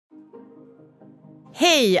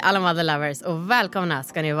Hej alla mother lovers och välkomna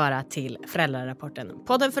ska ni vara till Föräldrarapporten.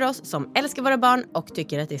 Podden för oss som älskar våra barn och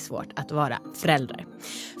tycker att det är svårt att vara föräldrar.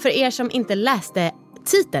 För er som inte läste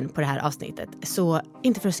titeln på det här avsnittet, så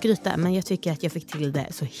inte för att skryta, men jag tycker att jag fick till det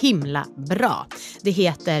så himla bra. Det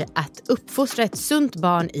heter att uppfostra ett sunt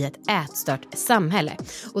barn i ett ätstört samhälle.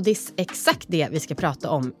 Och det är exakt det vi ska prata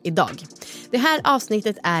om idag. Det här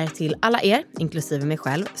avsnittet är till alla er, inklusive mig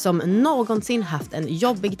själv, som någonsin haft en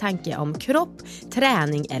jobbig tanke om kropp,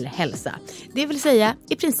 träning eller hälsa. Det vill säga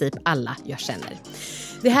i princip alla jag känner.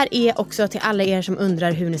 Det här är också till alla er som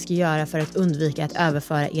undrar hur ni ska göra för att undvika att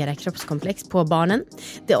överföra era kroppskomplex på barnen.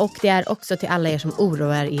 Det är också till alla er som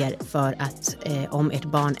oroar er för att om ert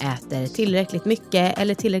barn äter tillräckligt mycket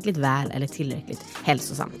eller tillräckligt väl eller tillräckligt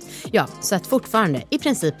hälsosamt. Ja, så att fortfarande i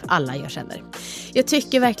princip alla jag känner. Jag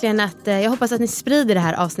tycker verkligen att jag hoppas att ni sprider det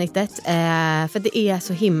här avsnittet för det är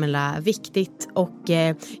så himla viktigt. Och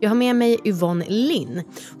jag har med mig Yvonne Lin.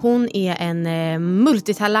 Hon är en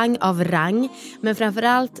multitalang av rang, men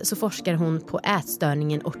framförallt så forskar hon på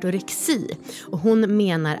ätstörningen ortorexi. Och hon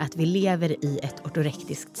menar att vi lever i ett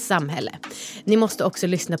ortorektiskt samhälle. Ni måste också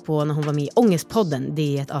lyssna på när hon var med i Ångestpodden.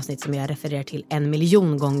 Det är ett avsnitt som jag refererar till 1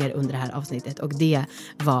 miljon gånger under det här avsnittet. Och det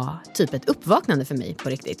var typ ett uppvaknande för mig på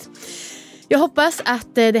riktigt. Jag hoppas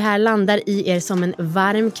att det här landar i er som en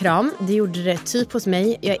varm kram. Det gjorde det typ hos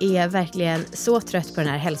mig. Jag är verkligen så trött på den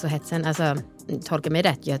här hälsohetsen. Alltså, tolka mig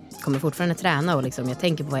rätt. Jag kommer fortfarande träna och jag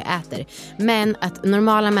tänker på vad jag äter. Men att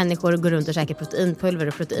normala människor går runt och käkar proteinpulver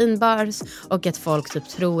och proteinbars. Och att folk typ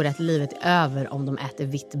tror att livet är över om de äter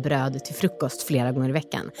vitt bröd till frukost flera gånger i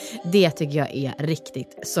veckan. Det tycker jag är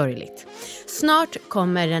riktigt sorgligt. Snart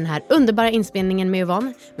kommer den här underbara inspelningen med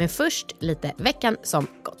Yvonne. Men först lite veckan som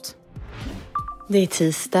gått. Det är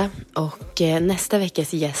tisdag och nästa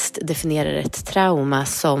veckas gäst definierar ett trauma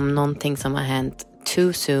som någonting som har hänt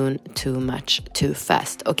too soon, too much, too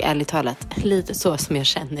fast. Och ärligt talat, lite så som jag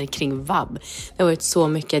känner kring vab. Det har varit så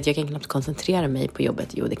mycket att jag kan knappt koncentrera mig på jobbet.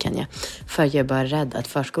 Jo, det kan jag. För jag är bara rädd att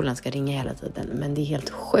förskolan ska ringa hela tiden. Men det är helt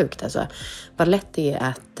sjukt alltså. Vad lätt det är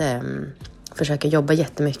att försöka jobba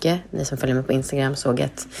jättemycket. Ni som följer mig på Instagram såg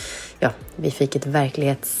att vi fick ett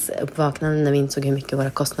verklighetsuppvaknande när vi insåg hur mycket våra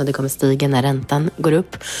kostnader kommer stiga när räntan går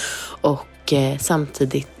upp. Och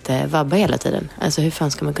samtidigt vabba hela tiden. Alltså hur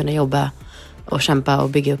fan ska man kunna jobba och kämpa och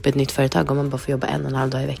bygga upp ett nytt företag om man bara får jobba 1,5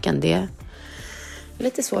 dag i veckan? Det är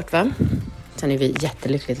lite svårt, va? Sen är vi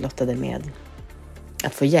jättelyckligt lottade med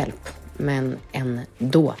att få hjälp. Men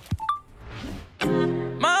ändå.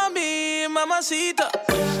 Mami, mamacita.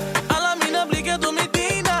 Alla mina blickar, de är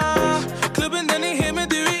dina. Klubben den är hem, men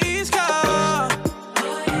du är iskall.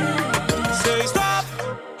 Säg stopp.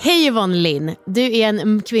 Hej Yvonne Lin, du är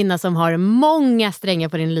en kvinna som har många strängar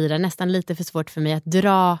på din lyra. Nästan lite för svårt för mig att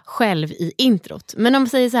dra själv i introt. Men om man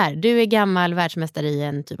säger så här, du är gammal världsmästare i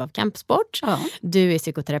en typ av kampsport. Ja. Du är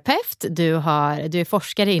psykoterapeut, du är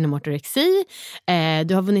forskare inom ortorexi.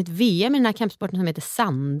 Du har vunnit VM i den här kampsporten som heter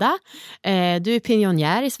sunda. Du är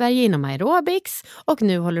pionjär i Sverige inom aerobics. Och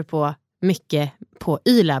nu håller du på mycket på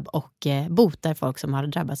YLAB och botar folk som har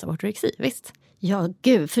drabbats av ortorexi, visst? Ja,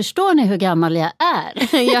 gud. Förstår ni hur gammal jag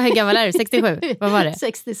är? Ja, hur gammal är du? 67? Vad var det?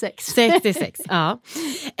 66. 66, ja.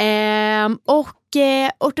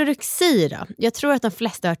 Ortorexi då? Jag tror att de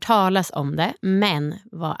flesta har hört talas om det, men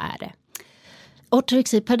vad är det?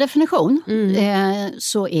 Ortorexi per definition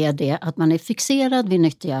så är det att man är fixerad vid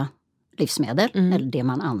nyttiga livsmedel, eller det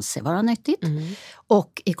man anser vara nyttigt,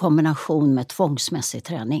 och i kombination med tvångsmässig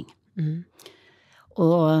träning.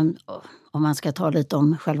 Och om man ska ta lite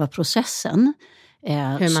om själva processen.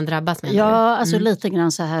 Hur man drabbas med det? Ja, alltså lite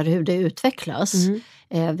grann så här hur det utvecklas.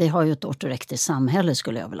 Vi har ju ett ortorektiskt samhälle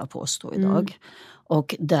skulle jag vilja påstå idag.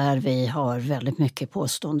 Och där vi har väldigt mycket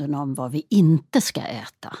påståenden om vad vi inte ska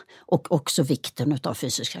äta. Och också vikten av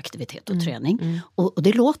fysisk aktivitet och träning. Och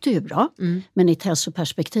det låter ju bra. Men i ett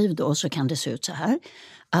hälsoperspektiv då så kan det se ut så här.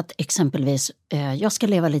 Att exempelvis jag ska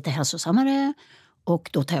leva lite hälsosammare. Och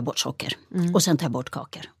då tar jag bort socker. Och sen tar jag bort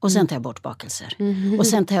kakor. Och sen tar jag bort bakelser. Och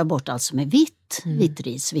sen tar jag bort allt som är vitt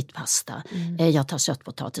ris, vitt pasta. Jag tar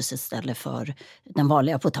sötpotatis istället för den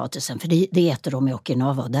vanliga potatisen. För det äter de i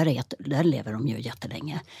Okinawa och där lever de ju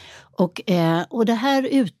jättelänge. Och det här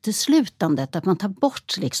uteslutandet att man tar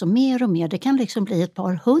bort mer och mer. Det kan bli ett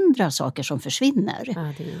par 100 saker som försvinner.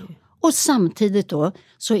 Ja, Och samtidigt då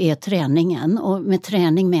så är träningen, och med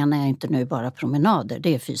träning menar jag inte nu bara promenader,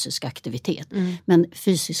 det är fysisk aktivitet. Men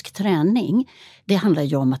fysisk träning, det handlar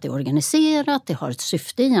ju om att det är organiserat, det har ett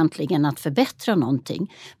syfte egentligen att förbättra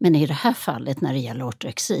någonting. Men i det här fallet när det gäller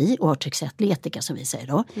ortorexi och ortorexi atletica som vi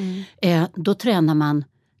säger då tränar man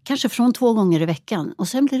Kanske från 2 gånger i veckan. Och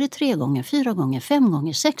sen blir det 3 gånger, 4 gånger, 5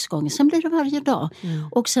 gånger, 6 gånger. Sen blir det varje dag.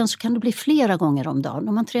 Och sen så kan det bli flera gånger om dagen.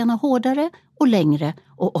 Om man tränar hårdare och längre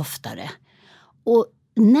och oftare. Och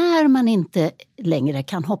när man inte längre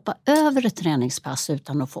kan hoppa över ett träningspass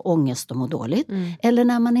utan att få ångest och må dåligt. Eller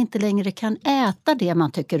när man inte längre kan äta det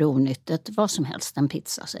man tycker är onyttigt. Vad som helst, en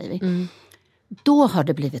pizza säger vi. Då har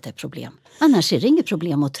det blivit ett problem. Annars är det inget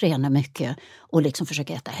problem att träna mycket och liksom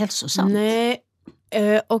försöka äta hälsosamt. Nej.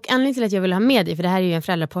 Och anledningen till att jag vill ha med dig, för det här är ju en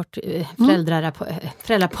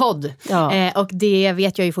föräldrapodd. Ja. Och det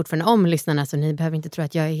vet jag ju fortfarande om, lyssnarna, så ni behöver inte tro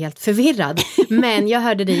att jag är helt förvirrad. Men jag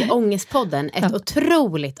hörde dig i Ångestpodden, ett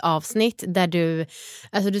otroligt avsnitt där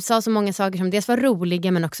du sa så många saker som dels var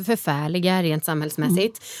roliga men också förfärliga rent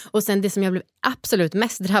samhällsmässigt. Och sen det som jag blev absolut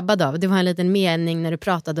mest drabbad av, det var en liten mening när du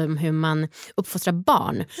pratade om hur man uppfostrar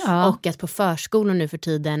barn. Ja. Och att på förskolan nu för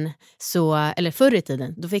tiden, eller förr i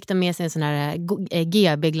tiden, då fick de med sig en sån här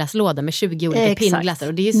GB-glasslåda med 20 olika pinnglassar.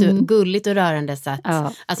 Och det är ju så gulligt och rörande så att,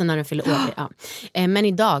 alltså när de fyller år. Ja. Men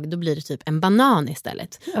idag, då blir det typ en banan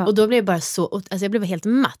istället. Ja. Och då blev jag bara jag blev helt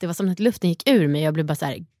matt. Det var som att luften gick ur mig. Jag blev bara så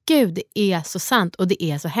här, gud, det är så sant och det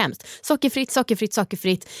är så hemskt.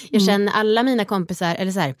 Sockerfritt. Jag känner alla mina kompisar,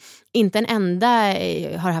 eller så här, inte en enda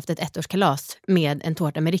har haft ett 1-årskalas med en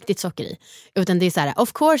tårta med riktigt socker i. Utan det är så här,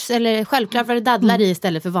 of course, eller självklart var det dadlar i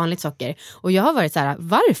istället för vanligt socker. Och jag har varit så här,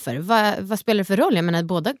 varför? Vad spelar det för roll? Jag menar,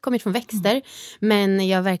 båda kommit från växter. Men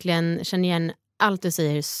jag verkligen känner igen allt du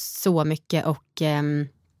säger så mycket och...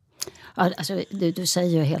 Alltså, du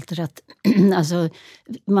säger ju helt rätt. Alltså,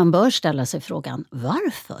 man bör ställa sig frågan,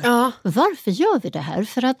 varför? Ja. Varför gör vi det här?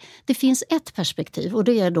 För att det finns ett perspektiv och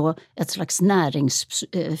det är då ett slags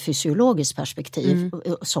näringsfysiologiskt perspektiv.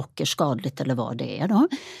 Socker skadligt eller vad det är då.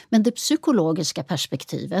 Men det psykologiska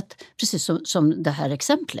perspektivet, precis som det här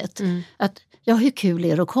exemplet, att ja, hur kul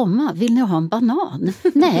är det att komma? Vill ni ha en banan?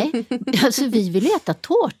 Nej, alltså vi vill äta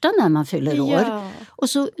tårta när man fyller år. Ja. Och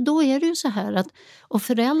så, då är det ju så här att, och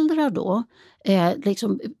föräldrar då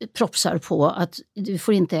liksom propsar på att du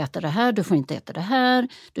får inte äta det här, du får inte äta det här,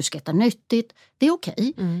 du ska äta nyttigt. Det är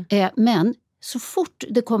okej. Men så fort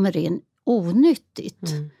det kommer in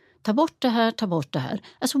onyttigt, ta bort det här.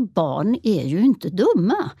 Alltså barn är ju inte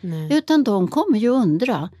dumma. Nej. Utan de kommer ju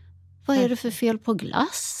undra, vad är det för fel på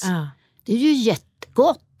glass? Ja. Det är ju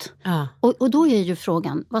jättegott. Ja. Och då är ju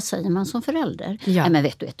frågan, vad säger man som förälder? Ja. Nej, men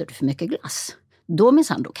vet du, äter du för mycket glass? Då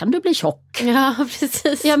kan du bli tjock. Ja,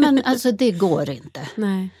 precis. Ja, men alltså det går inte.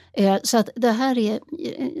 Nej. Så att det här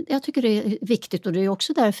jag tycker det är viktigt och det är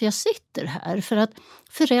också därför jag sitter här. För att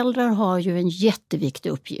föräldrar har ju en jätteviktig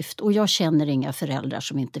uppgift och jag känner inga föräldrar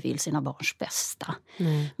som inte vill sina barns bästa.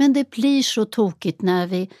 Men det blir så tokigt när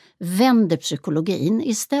vi vänder psykologin.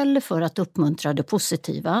 Istället för att uppmuntra det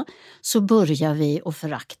positiva så börjar vi att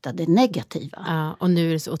förakta det negativa. Ja, och nu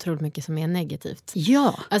är det så otroligt mycket som är negativt.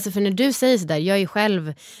 Ja. Alltså för när du säger sådär, jag är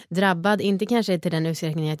själv drabbad, inte kanske till den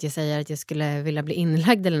utsträckningen att jag säger att jag skulle vilja bli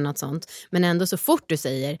inlagd eller något sånt. Men ändå så fort du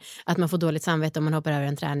säger att man får dåligt samvete om man hoppar över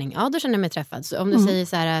en träning, ja då känner jag mig träffad. Så om du säger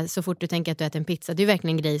så här, så fort du tänker att du äter en pizza, det är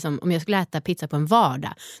verkligen en grej som om jag skulle äta pizza på en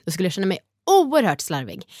vardag, då skulle jag känna mig oerhört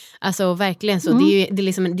slarvig. Alltså verkligen så, det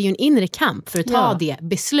är ju en inre kamp för att ta det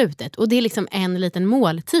beslutet. Och det är liksom en liten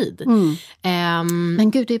måltid.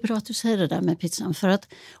 Men gud, det är bra att du säger det där med pizzan.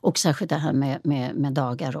 Och särskilt det här med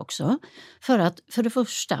dagar också. För att för det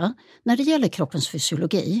första, när det gäller kroppens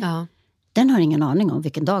fysiologi, den har ingen aning om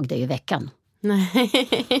vilken dag det är i veckan.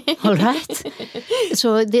 Nej. All right.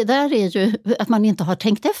 Så det där är ju att man inte har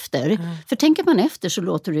tänkt efter. För tänker man efter så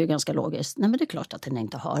låter det ju ganska logiskt. Nej, men det är klart att den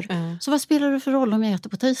inte har. Så vad spelar det för roll om jag äter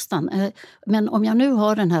på tisdagen? Men om jag nu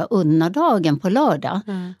har den här unna-dagen på lördag,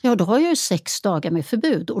 ja då har jag ju 6 dagar med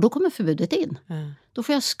förbud och då kommer förbudet in. Då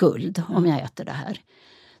får jag skuld om jag äter det här.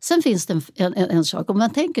 Sen finns det en sak, om man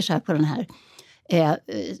tänker så här på den här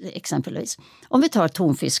exempelvis. Om vi tar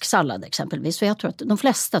tonfisksallad exempelvis, för jag tror att de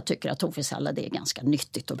flesta tycker att tonfisksallad är ganska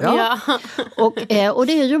nyttigt och bra. Ja. Och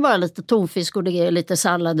det är ju bara lite tonfisk och det är lite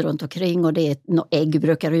sallad runt omkring och det är ägg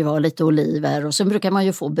brukar det ju vara, lite oliver och sen brukar man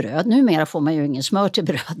ju få bröd. Numera får man ju ingen smör till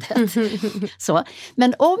brödet. Så.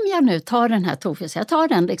 Men om jag nu tar den här tonfisken, jag tar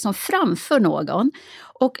den liksom framför någon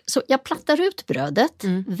och så jag plattar ut brödet,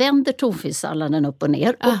 vänder tonfisksalladen upp och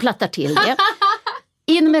ner och plattar till det.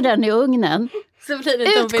 In med den i ugnen. Så blir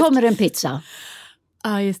det ut kommer en pizza.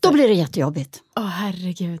 Just det. Då blir det jättejobbigt.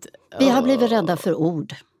 Herregud. Vi har blivit rädda för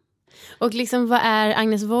ord. Och liksom vad är,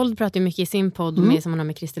 Agnes Wold pratar ju mycket i sin podd med, som hon har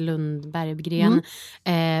med Christer Lundberggren.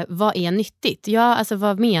 Vad är nyttigt? Ja, alltså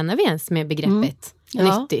vad menar vi ens med begreppet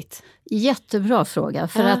nyttigt? Jättebra fråga,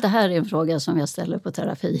 för att det här är en fråga som jag ställer på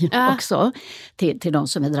terapi också till de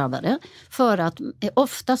som är drabbade. För att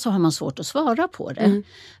ofta så har man svårt att svara på det.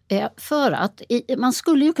 För att man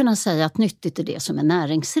skulle ju kunna säga att nyttigt är det som är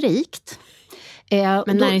näringsrikt.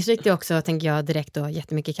 Men näringsrikt är också, tänker jag direkt då,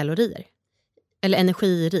 jättemycket kalorier. Eller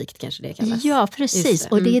energirikt kanske det kallas. Ja, precis.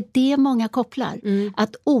 Och det är det många kopplar.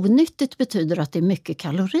 Att onyttigt betyder att det är mycket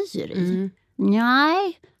kalorier i.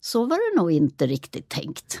 Nej, så var det nog inte riktigt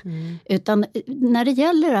tänkt. Utan när det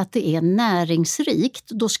gäller att det är näringsrikt,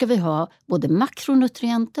 då ska vi ha både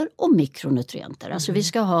makronutrienter och mikronutrienter. Alltså vi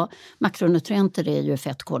ska ha, makronutrienter är ju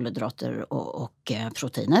fett, kolhydrater och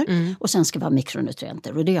proteiner. Och sen ska vi ha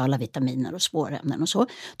mikronutrienter, och det är alla vitaminer och spårämnen och så.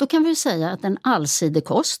 Då kan vi säga att en allsidig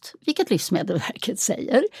kost, vilket Livsmedelsverket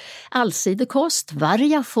säger, allsidig kost,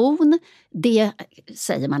 variation, det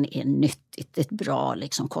säger man är nyttigt, ett bra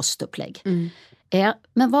liksom kostupplägg.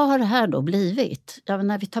 Men vad har det här då blivit? Ja,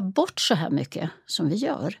 när vi tar bort så här mycket som vi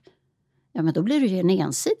gör, ja, men då blir det ju en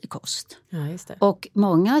ensidig kost. Ja, just det. Och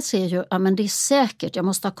många ser ju, ja men det är säkert, jag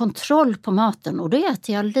måste ha kontroll på maten, och då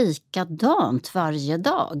äter jag likadant varje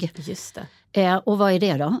dag. Just det. Och vad är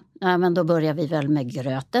det då? Ja, men då börjar vi väl med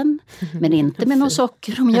gröten, men inte med någon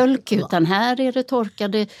socker och mjölk, utan här är det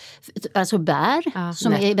torkade, alltså bär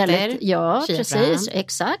som är väldigt, precis,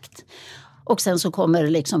 exakt. Och sen så kommer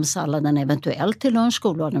liksom salladen eventuellt till lunch.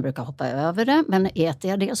 Skolbarnen brukar hoppa över det. Men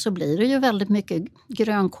äter jag det så blir det ju väldigt mycket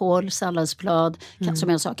grönkål, salladsblad. Som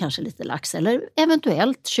jag sa, kanske lite lax. Eller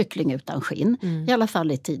eventuellt kyckling utan skinn. I alla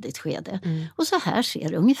fall i ett tidigt skede. Och så här ser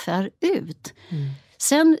det ungefär ut.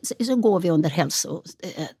 Sen så går vi under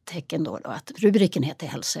hälsotecken då, att rubriken heter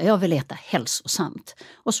hälsa. Jag vill äta hälsosamt.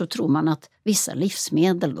 Och så tror man att vissa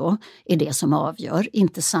livsmedel då är det som avgör.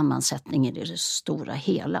 Inte sammansättningen i det stora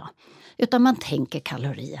hela. Utan man tänker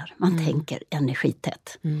kalorier, man tänker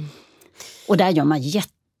energitätt. Och där gör man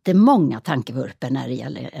jättemånga tankevurper när det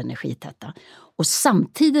gäller energitätta. Och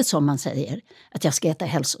samtidigt som man säger att jag ska äta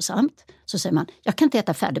hälsosamt, så säger man, jag kan inte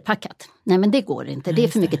äta färdigpackat. Nej, men det går inte, det är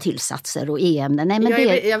för mycket tillsatser och e-ämnen. Nej, men jag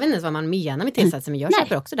vet inte ens vad man menar med tillsatser, men jag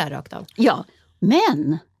köper också där rakt av. Ja,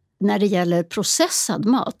 men när det gäller processad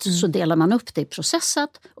mat så delar man upp det i processat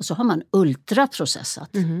och så har man ultraprocessat.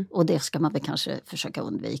 Och det ska man väl kanske försöka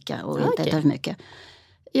undvika och inte äta för mycket.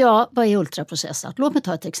 Ja, vad är ultraprocessat? Låt mig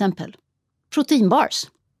ta ett exempel. Proteinbars.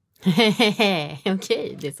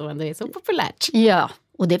 Okej, det är så populärt. Ja,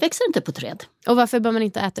 och det växer inte på träd. Och varför bör man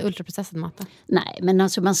inte äta ultraprocessad mat då? Nej, men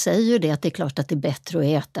alltså man säger ju det att det är klart att det är bättre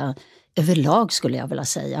att äta överlag, skulle jag vilja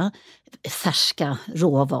säga, färska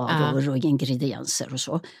råvaror och ingredienser och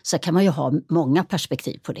så. Så kan man ju ha många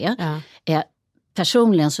perspektiv på det.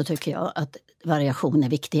 Personligen så tycker jag att variation är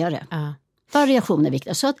viktigare. Variation är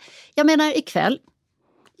viktigare. Så att, jag menar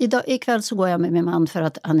ikväll så går jag med min man för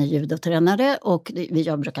att han är judotränare och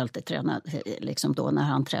jag brukar alltid träna liksom då när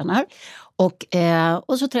han tränar.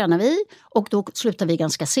 Och så tränar vi och då slutar vi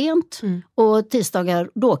ganska sent och tisdagar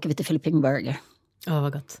då åker vi till Philippine Burger.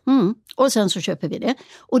 Vad gott. Och sen så köper vi det.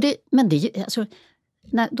 Men det alltså,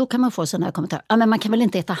 då kan man få sådana här kommentarer. Ja, men man kan väl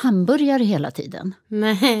inte äta hamburgare hela tiden?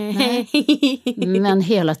 Nej. Men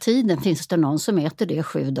hela tiden finns det någon som äter det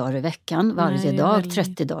 7 dagar i veckan. Varje dag,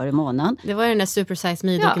 30 dagar i månaden. Det var ju den där Super Size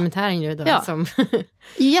Me-dokumentären ju då. Som...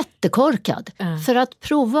 Jättekorkad. För att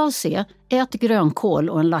prova och se, ät grönkål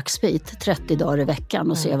och en laxbit 30 dagar i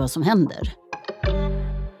veckan och se vad som händer.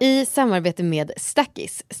 I samarbete med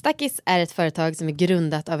Stackis. Stackis är ett företag som är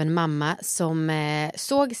grundat av en mamma som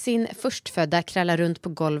såg sin förstfödda kralla runt på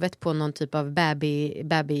golvet på någon typ av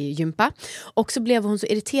babygympa. Och så blev hon så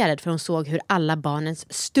irriterad för hon såg hur alla barnens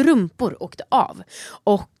strumpor åkte av.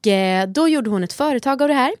 Och då gjorde hon ett företag av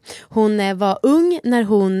det här. Hon var ung när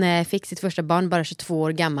hon fick sitt första barn, bara 22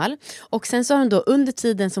 år gammal. Och sen så har hon då under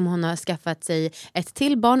tiden som hon har skaffat sig ett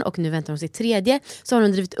till barn och nu väntar hon sitt tredje, så har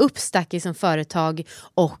hon drivit upp Stackis som företag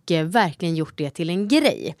och verkligen gjort det till en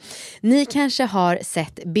grej. Ni kanske har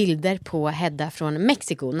sett bilder på Hedda från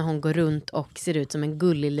Mexiko när hon går runt och ser ut som en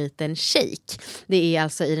gullig liten shejk. Det är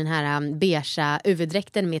alltså i den här beigea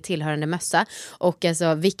huvudräkten med tillhörande mössa. Och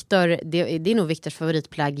alltså Victor, det är nog Victors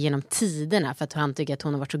favoritplagg ihåg genom tiderna för att han tycker att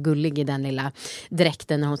hon har varit så gullig i den lilla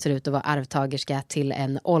dräkten när hon ser ut att vara arvtagerska till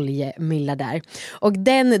en oljemiljardär. Och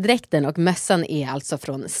den dräkten och mössan är alltså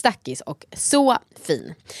från Stackis och så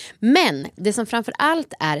fin. Men det som framför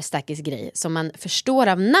allt är Stackis grej som man förstår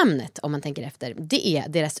av namnet om man tänker efter, det är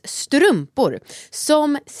deras strumpor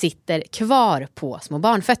som sitter kvar på små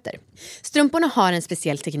barnfötter. Strumporna har en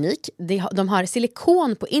speciell teknik. De har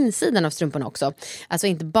silikon på insidan av strumporna också. Alltså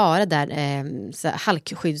inte bara där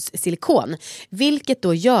halkskyddssilikon. Vilket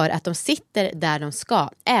då gör att de sitter där de ska.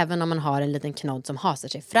 Även om man har en liten knodd som hasar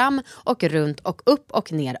sig fram och runt och upp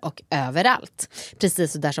och ner och överallt.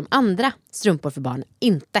 Precis så där som andra strumpor för barn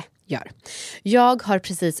inte gör. Jag har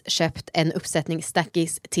precis köpt en uppsättning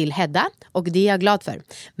Stackis till Hedda och det är jag glad för.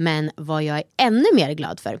 Men vad jag är ännu mer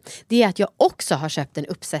glad för, det är att jag också har köpt en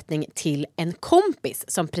uppsättning till en kompis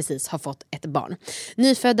som precis har fått ett barn.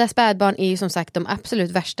 Nyfödda spädbarn är ju som sagt de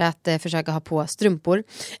absolut värsta att försöka ha på strumpor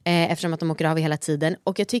eftersom att de åker av hela tiden.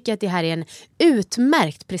 Och jag tycker att det här är en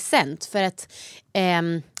utmärkt present för att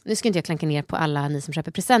nu ska inte jag klanka ner på alla ni som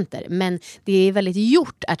köper presenter, men det är väldigt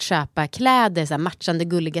gjort att köpa kläder, så här matchande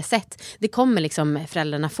gulliga sätt. Det kommer liksom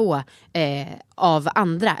föräldrarna få av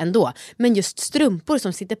andra ändå. Men just strumpor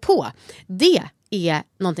som sitter på, det är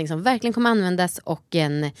någonting som verkligen kommer användas och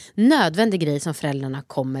en nödvändig grej som föräldrarna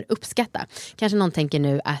kommer uppskatta. Kanske någon tänker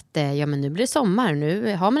nu att ja, men nu blir det sommar,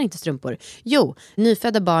 nu har man inte strumpor. Jo,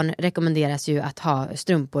 nyfödda barn rekommenderas ju att ha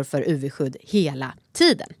strumpor för UV-skydd hela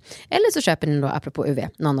tiden. Eller så köper ni då, apropå UV,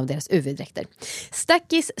 någon av deras UV-dräkter.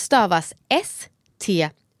 Stackis stavas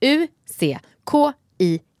S-T-U-C-K-I-E-S.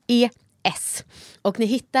 Och ni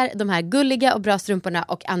hittar de här gulliga och bra strumporna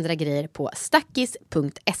och andra grejer på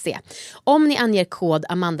stackis.se. Om ni anger kod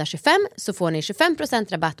Amanda25 så får ni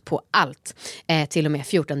 25% rabatt på allt till och med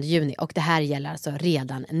 14 juni. Och det här gäller alltså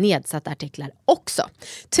redan nedsatta artiklar också.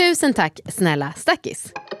 Tusen tack snälla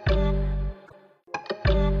Stackis!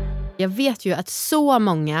 Jag vet ju att så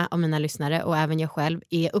många av mina lyssnare och även jag själv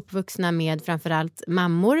är uppvuxna med framförallt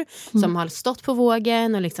mammor som har stått på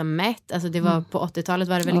vågen och liksom mätt. Alltså det var på 80-talet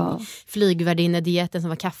var det väl flygvärdinne-dieten som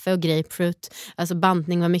var kaffe och grapefruit. Alltså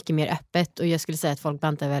bantning var mycket mer öppet och jag skulle säga att folk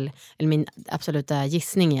bantar väl, eller min absoluta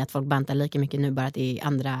gissning är att folk bantar lika mycket nu bara att det är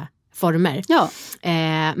andra former. Ja.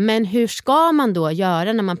 Men hur ska man då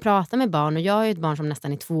göra när man pratar med barn? Och jag har ju ett barn som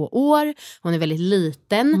nästan är 2 år. Hon är väldigt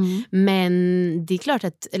liten. Men det är klart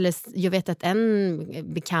att, eller jag vet att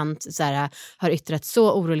en bekant så här, har yttrat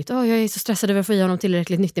så oroligt. Jag är så stressad över att få i honom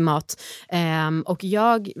tillräckligt nyttig mat. Och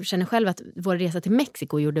jag känner själv att vår resa till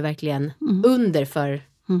Mexiko gjorde verkligen under för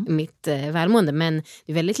mitt välmående, men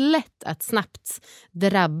det är väldigt lätt att snabbt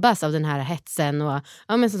drabbas av den här hetsen och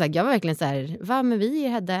ja, men som sagt, jag var verkligen så här, men vi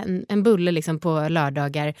hade en bulle liksom på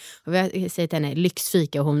lördagar och jag säger till henne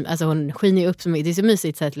lyxfika och hon skiner ju upp så mycket, det är så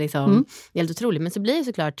mysigt så att liksom, det är helt otroligt, men så blir det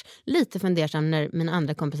såklart lite fundersam när mina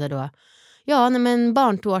andra kompisar då, men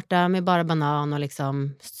barntårta med bara banan och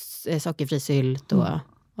liksom sockerfri sylt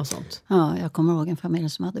och sånt. Ja, jag kommer ihåg en familj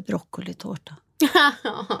som hade broccolitårta.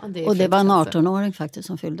 Och det var en 18-åring faktiskt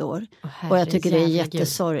som fyllde år. Och jag tycker det är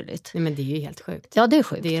jättesorgligt. Nej, men det är ju helt sjukt. Ja, det är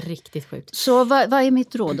sjukt. Det är riktigt sjukt. Så vad är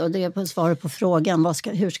mitt råd då? Det är på svaret på frågan.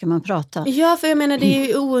 Hur ska man prata? Ja, för jag menar det är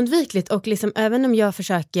ju oundvikligt. Och liksom, även om jag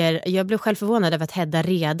försöker... Jag blev själv förvånad över att Hedda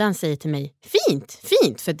redan säger till mig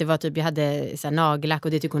fint. För det var typ, jag hade så här, nagellack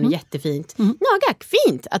och det tycker hon är jättefint. Nagellack,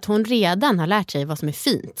 fint. Att hon redan har lärt sig vad som är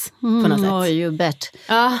fint. På något sätt. Oh, you bet.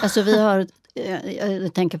 Alltså vi har...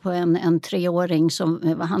 Jag tänker på en 3-åring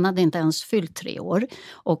som, han hade inte ens fyllt 3 år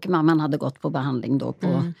och mamman hade gått på behandling då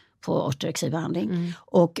på ortorexiv behandling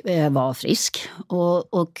och var frisk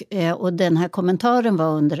och den här kommentaren var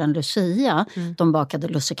under en Lucia. De bakade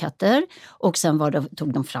lussekatter och sen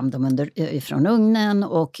tog de fram dem ifrån ugnen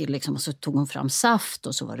och liksom, så tog de fram saft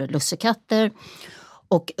och så var det lussekatter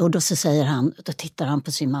och då så säger han, då tittar han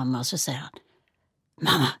på sin mamma och så säger han,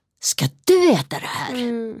 mamma, ska du äta det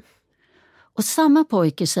här? Och samma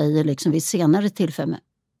pojke säger liksom vid senare tillfälle,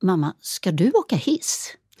 mamma, ska du åka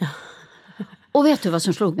hiss? Och vet du vad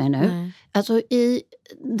som slog mig nu? Nej. Alltså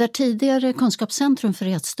där tidigare kunskapscentrum för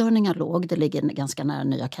ätstörningar låg, det ligger ganska nära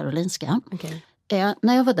Nya Karolinska. Okay.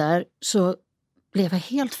 När jag var där så blev jag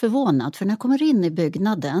helt förvånad, för när jag kommer in i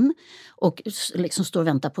byggnaden och liksom står och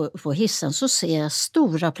väntar på hissen så ser jag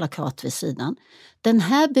stora plakat vid sidan. Den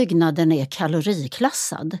här byggnaden är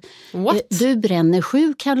kaloriklassad. What? Du bränner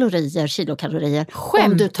 7 kilokalorier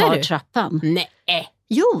om du tar trappan. Nej.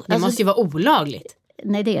 Jo, det måste ju vara olagligt.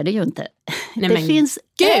 Nej, det är det ju inte. Nej, det finns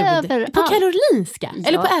överallt. På Karolinska? Ja.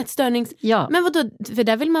 Eller på ätstörnings... Ja. Men vadå? För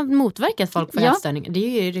där vill man motverka att folk får ätstörning.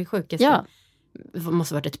 Det är ju det sjukaste. Ja. Det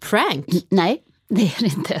måste ha varit ett prank. Nej. Det är det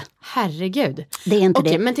inte. Herregud. Det är inte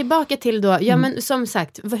det. Men tillbaka till då, men som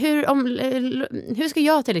sagt, hur ska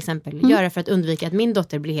jag till exempel göra för att undvika att min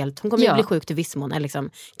dotter blir helt, hon kommer ju bli sjuk till viss mån, eller liksom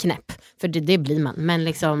knäpp, för det blir man, men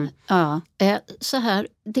liksom... Ja, så här,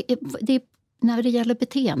 det när det gäller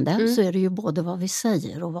beteende så är det ju både vad vi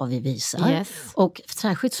säger och vad vi visar. Yes. Och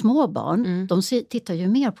särskilt små barn, de tittar ju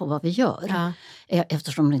mer på vad vi gör.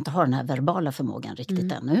 Eftersom de inte har den här verbala förmågan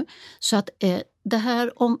riktigt ännu. Så att det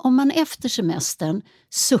här, om man efter semestern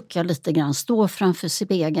suckar lite grann, står framför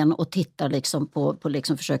spegeln och tittar liksom på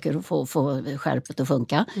liksom försöker få skärpet att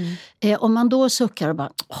funka. Om man då suckar och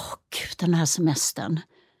bara, gud, den här semestern,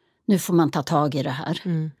 nu får man ta tag i det här.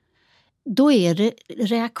 Då är det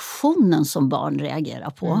reaktionen som barn reagerar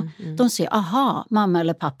på. De ser, aha, mamma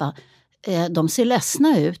eller pappa, de ser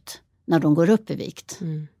ledsna ut när de går upp i vikt.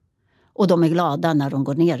 Och de är glada när de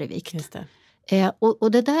går ner i vikt. Just det.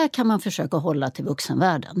 Och det där kan man försöka hålla till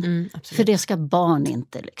vuxenvärlden. För det ska barn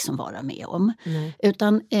inte liksom vara med om.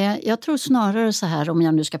 Utan jag tror snarare så här, om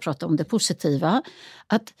jag nu ska prata om det positiva,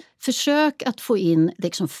 att försök att få in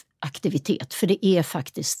liksom aktivitet, för det är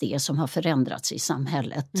faktiskt det som har förändrats i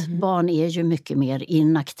samhället. Barn är ju mycket mer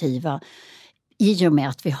inaktiva i och med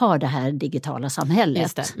att vi har det här digitala samhället.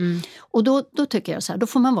 Just det. Och då tycker jag så här, då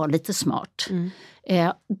får man vara lite smart.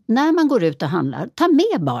 När man går ut och handlar, ta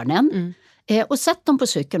med barnen och sätt dem på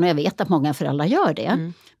cykeln, och jag vet att många föräldrar gör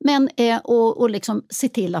det. Men och liksom se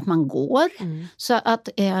till att man går, så att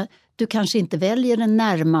du kanske inte väljer den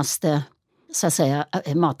närmaste, så att säga,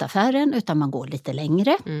 mataffären, utan man går lite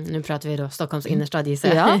längre. Nu pratar vi då Stockholms innerstad,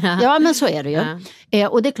 ja, men så är det ju.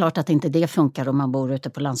 Och det är klart att inte det funkar om man bor ute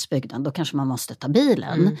på landsbygden. Då kanske man måste ta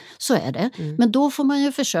bilen. Så är det. Men då får man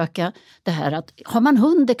ju försöka det här att, har man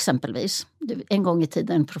hund exempelvis, en gång i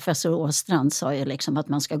tiden professor Åstrand sa ju liksom att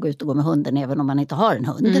man ska gå ut och gå med hunden även om man inte har en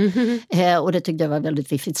hund. Och det tyckte jag var väldigt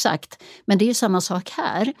fiffigt sagt. Men det är ju samma sak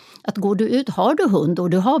här. Att går du ut, har du hund och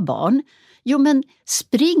du har barn, jo, men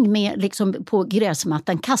spring med liksom på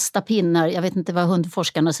gräsmattan, kasta pinnar. Jag vet inte vad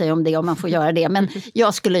hundforskarna säger om det, om man får göra det. Men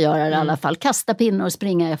jag skulle göra det i alla fall. Kasta pinnar och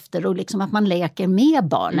springa efter, och liksom att man leker med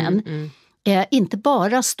barnen. Inte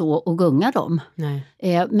bara stå och gunga dem.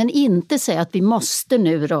 Men inte säga att vi måste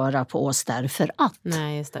nu röra på oss därför att.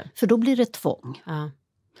 Nej, just det. För då blir det tvång.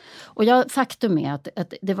 Och faktum är att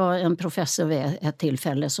det var en professor vid ett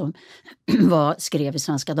tillfälle som skrev i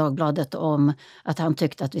Svenska Dagbladet om att han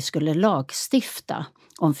tyckte att vi skulle lagstifta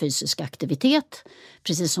om fysisk aktivitet.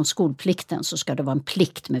 Precis som skolplikten så ska det vara en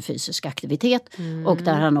plikt med fysisk aktivitet. Och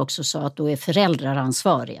där han också sa att då är föräldrar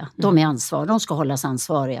ansvariga. De är ansvariga, de ska hållas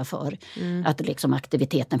ansvariga för att liksom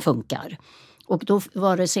aktiviteten funkar. Och då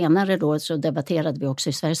var det senare då, så debatterade vi också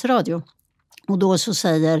i Sveriges Radio. Och då så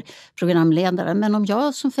säger programledaren, men om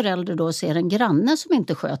jag som förälder då ser en granne som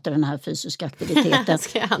inte sköter den här fysiska aktiviteten,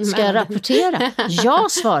 ska jag rapportera?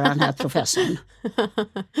 Jag svarar den här professorn.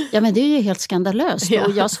 Ja, men det är ju helt skandalöst.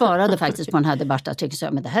 Och jag svarade faktiskt på den här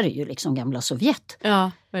debattartikeln, men det här är ju liksom gamla Sovjet.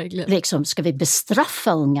 Ja, verkligen. Liksom, ska vi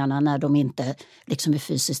bestraffa ungarna när de inte liksom är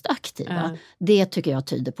fysiskt aktiva? Det tycker jag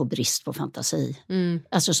tyder på brist på fantasi.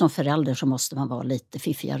 Alltså som förälder så måste man vara lite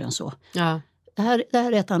fiffigare än så. Det här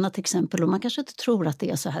är ett annat exempel, och man kanske inte tror att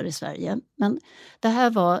det är så här i Sverige. Men det här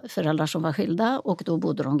var föräldrar som var skilda, och då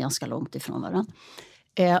bodde de ganska långt ifrån varandra.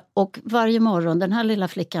 Och varje morgon, den här lilla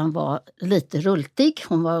flickan var lite rultig.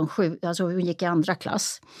 Hon gick i andra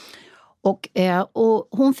klass. Och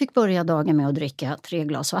hon fick börja dagen med att dricka 3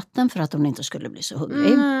 glas vatten för att hon inte skulle bli så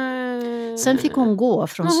hungrig. Sen fick hon gå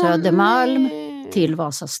från Södermalm till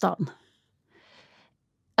Vasastan.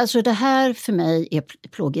 Alltså det här för mig är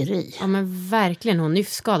plågeri. Ja, men verkligen, hon är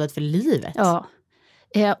skadad för livet. Ja,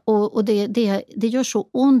 och det gör så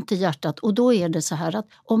ont i hjärtat. Och då är det så här att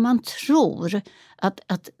om man tror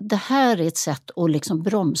att det här är ett sätt att liksom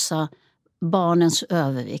bromsa barnens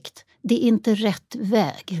övervikt, det är inte rätt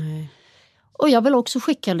väg. Och jag vill också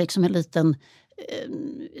skicka liksom en liten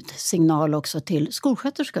signal också till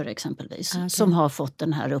skolsköterskor exempelvis, som har fått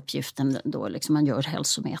den här uppgiften då liksom man gör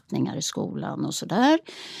hälsomätningar i skolan och sådär,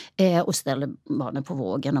 och ställer barnen på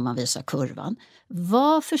vågen och man visar kurvan.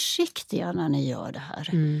 Var försiktiga när ni gör det här.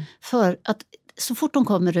 För att så fort de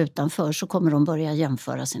kommer utanför så kommer de börja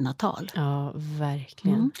jämföra sina tal. Ja,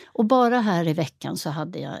 verkligen. Och bara här i veckan så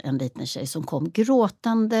hade jag en liten tjej som kom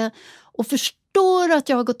gråtande och förstår att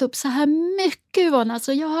jag har gått upp så här mycket, Yvonne.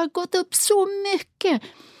 Alltså jag har gått upp så mycket.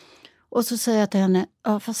 Och så säger jag till henne,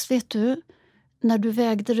 ja fast vet du, när du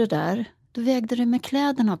vägde det där, du vägde det med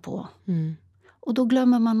kläderna på. Och då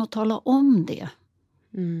glömmer man att tala om det.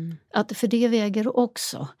 Att för det väger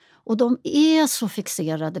också. Och de är så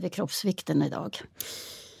fixerade vid kroppsvikten idag.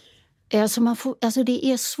 Alltså det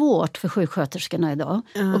är svårt för sjuksköterskorna idag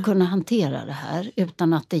att kunna hantera det här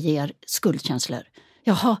utan att det ger skuldkänslor.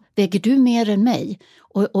 Jaha, väger du mer än mig?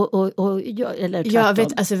 Eller jag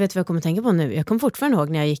vet vad jag kommer att tänka på nu. Jag kommer fortfarande ihåg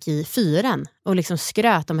när jag gick i 4 och liksom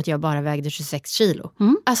skröt om att jag bara vägde 26 kilo.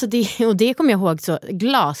 Alltså det kommer jag ihåg så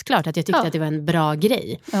glasklart att jag tyckte att det var en bra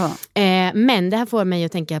grej. Men det här får mig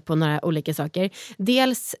att tänka på några olika saker.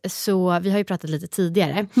 Dels så, vi har ju pratat lite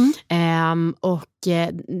tidigare och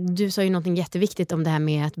du sa ju någonting jätteviktigt om det här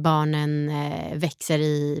med att barnen växer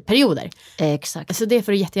i perioder. Exakt. Så det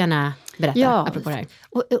får du jättegärna berätta apropå det här.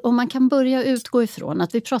 Och man kan börja utgå ifrån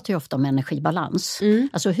att vi pratar ju ofta om energibalans.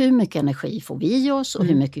 Alltså hur mycket energi får vi i oss och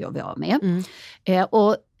hur mycket gör vi av med.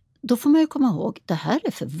 Och då får man ju komma ihåg, det här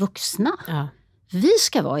är för vuxna. Ja. Vi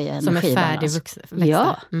ska vara i energibalans. Som är färdigväxta.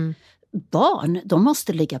 Ja. Barn, de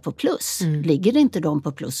måste ligga på plus. Ligger inte de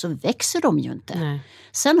på plus så växer de ju inte. Nej.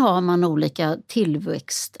 Sen har man olika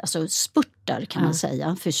tillväxt, alltså spurtar kan man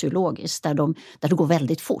säga, fysiologiskt, där det går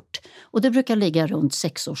väldigt fort. Och det brukar ligga runt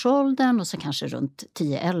 6-årsåldern och så kanske runt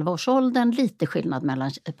 10-11-årsåldern. Lite skillnad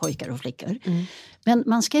mellan pojkar och flickor. Men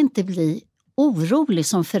man ska inte bli orolig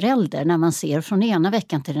som förälder när man ser från ena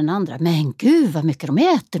veckan till den andra. Men gud vad mycket de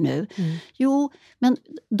äter nu. Jo, men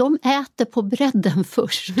de äter på bredden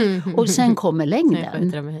först och sen kommer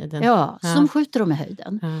längden. Sen skjuter de i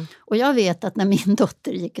höjden. Och jag vet att när min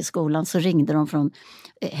dotter gick i skolan så ringde de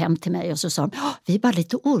hem till mig och så sa de, vi är bara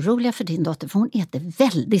lite oroliga för din dotter för hon äter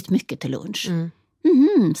väldigt mycket till lunch.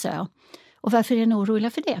 Sa jag. Och varför är ni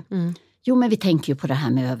oroliga för det? Jo, men vi tänker ju på det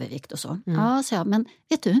här med övervikt och så. Ja, sa jag, men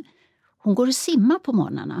vet du, hon går och simmar på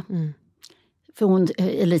morgnarna. För hon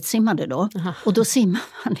elitsimmade då. Och då simmar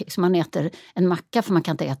man liksom, man äter en macka för man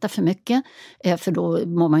kan inte äta för mycket. För då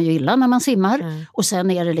mår man ju illa när man simmar. Och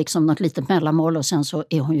sen är det liksom något litet mellanmål och sen så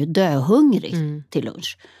är hon ju döhungrig till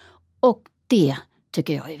lunch. Och det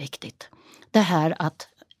tycker jag är viktigt. Det här att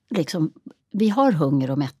liksom, vi har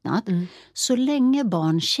hunger och mättnad. Så länge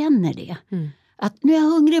barn känner det. Att nu är jag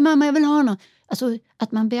hungrig mamma, jag vill ha något. Alltså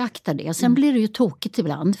att man beaktar det. Sen blir det ju tokigt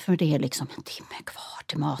ibland för det är liksom en timme kvar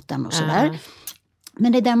till maten och sådär.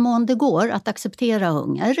 Men i den mån det går att acceptera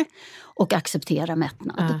hunger och acceptera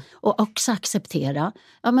mättnad. Och också acceptera,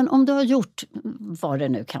 ja men om du har gjort vad det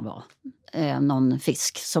nu kan vara. Någon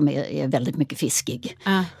fisk som är väldigt mycket fiskig.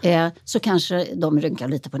 Så kanske de rynkar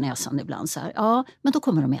lite på näsan ibland så här. Ja, men då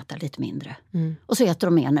kommer de äta lite mindre. Och så äter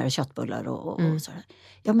de mer när det är köttbullar och sådär.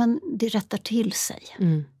 Ja, men det rättar till sig.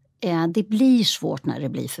 Det blir svårt när det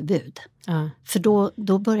blir förbud. För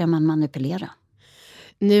då börjar man manipulera.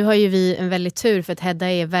 Nu har ju vi en väldigt tur för att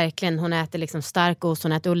Hedda är verkligen, hon äter liksom stark ost,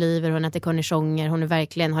 hon äter oliver, hon äter cornichoner, hon är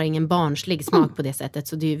verkligen, har ingen barnslig smak på det sättet.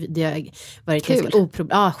 Så det har varit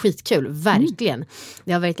ganska skitkul, verkligen.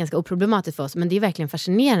 Det har varit ganska oproblematiskt för oss, men det är verkligen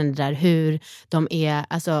fascinerande där hur de är,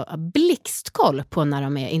 alltså blixtkoll på när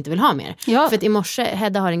de inte vill ha mer. För att i morse,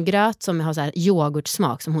 Hedda har en gröt som har så här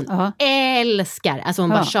yoghurtsmak som hon älskar. Alltså hon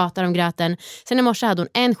bara tjatar om gröten. Sen i morse hade hon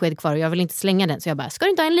en sked kvar och jag vill inte slänga den, så jag bara, ska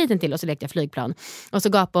du inte ha en liten till? Och så lekte jag flygplan. Och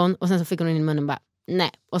så gapade hon och sen så fick hon in i munnen och bara,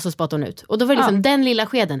 nej. Och så spottade hon ut. Och då var det liksom den lilla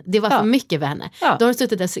skeden, det var för mycket för henne. Då har hon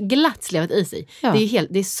suttit där glatt slevat i sig.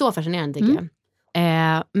 Det är så fascinerande tycker jag.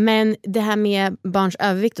 Men det här med barns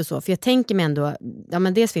övervikt och så, för jag tänker mig ändå, ja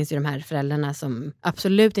men dels finns ju de här föräldrarna som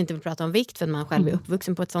absolut inte vill prata om vikt för att man själv är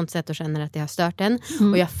uppvuxen på ett sånt sätt och känner att det har stört en.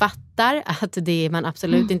 Och jag fattar att man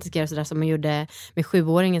absolut inte ska göra sådär som man gjorde med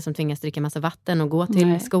 7-åringen som tvingas dricka massa vatten och gå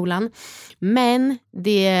till skolan. Men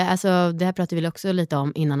det här pratar vi också lite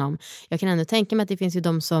om innan. Jag kan ändå tänka mig att det finns ju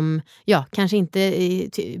de som kanske inte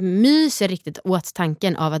myser riktigt åt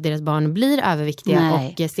tanken av att deras barn blir överviktiga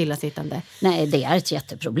och stillasittande. Nej, det är ett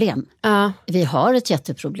jätteproblem. Vi har ett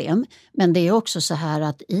jätteproblem, men det är också så här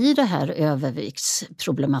att i det här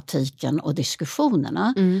överviktsproblematiken och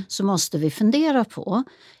diskussionerna så måste vi fundera på,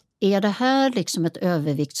 är det här liksom ett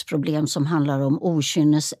överviktsproblem som handlar om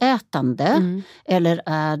okynnesätande eller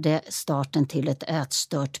är det starten till ett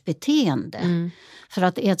ätstört beteende? För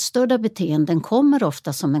att ätstörda beteenden kommer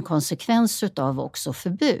ofta som en konsekvens utav också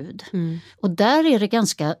förbud. Och där är det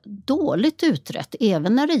ganska dåligt utrett,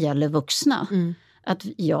 även när det gäller vuxna. Att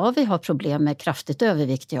vi har problem med kraftigt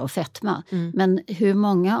överviktiga och fetma. Men hur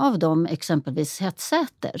många av dem exempelvis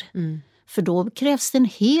hetsäter? För då krävs det en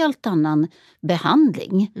helt annan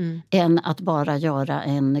behandling än att bara göra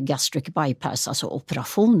en gastric bypass, alltså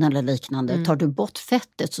operation eller liknande. Tar du bort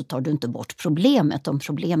fettet så tar du inte bort problemet om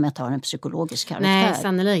problemet har en psykologisk karaktär. Nej,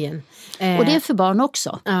 sannoliken. Och det är för barn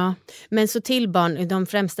också. Ja, men så till barn,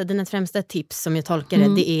 dina främsta tips som jag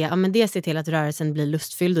tolkar det är men det ser till att rörelsen blir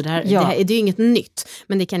lustfylld. Och det är ju inget nytt,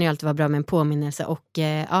 men det kan ju alltid vara bra med en påminnelse. Och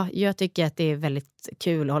jag tycker att det är väldigt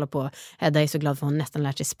skitkul att hålla på. Hedda är så glad för hon nästan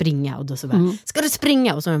lärt sig springa. Och då så bara, ska du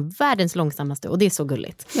springa? Och så är hon världens långsammaste. Och det är så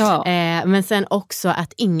gulligt. Ja. Men sen också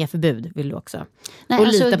att inga förbud vill du också. Nej, och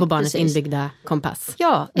alltså, lita på barnets precis. inbyggda kompass.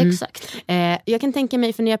 Ja, exakt. Jag kan tänka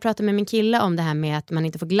mig, för när jag pratade med min kille om det här med att man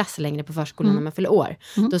inte får glass längre på förskolan när man fyller år.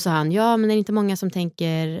 Då sa han, men det är inte många som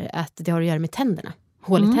tänker att det har att göra med tänderna.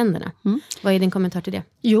 Hål i tänderna. Vad är din kommentar till det?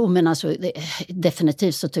 Jo, men alltså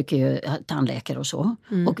definitivt så tycker ju tandläkare och så.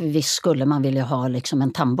 Och visst skulle man vilja ha liksom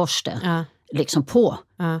en tandborste. Liksom på,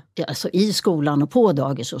 alltså i skolan och på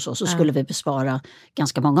dagis och så skulle vi bespara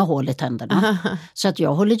ganska många hål i tänderna. Så att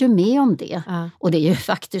jag håller ju med om det. Och det är ju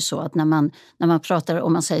faktiskt så att när man pratar,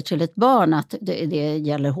 om man säger till ett barn att det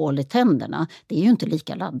gäller hål i tänderna, det är ju inte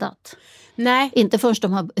lika laddat. Nej. Inte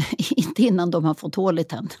inte innan de har fått hål i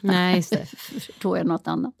tänderna. Nej, just det. Då är det något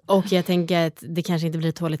annat. Och jag tänker att det kanske inte blir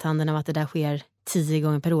ett hål i tänderna av att det där sker 10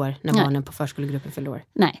 gånger per år när barnen på förskolegruppen fyller år.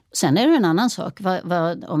 Nej, sen är det en annan sak.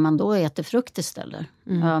 Om man då äter frukt istället.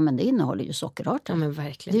 Ja, men det innehåller ju sockerarter. Ja, men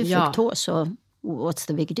verkligen. Det är ju fruktos och what's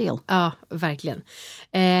the big deal? Ja, verkligen.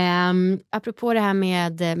 Apropå det här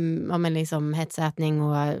med liksom hetsätning och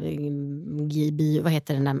vad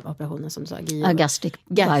heter den där operationen som du sa? Gastric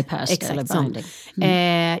bypass eller binding.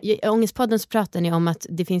 I Ångestpodden så pratar ni om att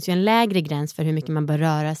det finns ju en lägre gräns för hur mycket man bör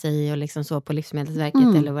röra sig och liksom så på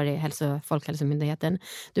Livsmedelsverket eller vad det är, Folkhälsomyndigheten.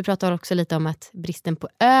 Du pratar också lite om att bristen på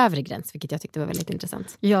övre gräns, vilket jag tyckte var väldigt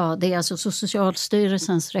intressant. Ja, det är alltså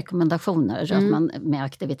Socialstyrelsens rekommendationer att man med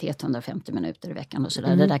aktivitet 150 minuter i veckan och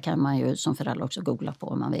sådär. Det där kan man ju som förälder också googla på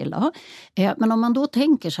om man vill. Men om man då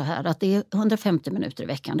tänker så här att det är 150 minuter i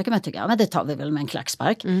veckan, då kan man tycka, men det tar vi väl med en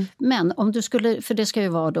klackspark. Men om du skulle, för det ska ju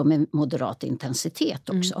vara då med moderat intensitet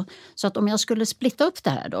också. Så att om jag skulle splitta upp det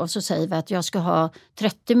här då, så säger vi att jag ska ha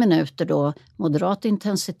 30 minuter då moderat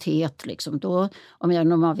intensitet liksom. Då, om jag är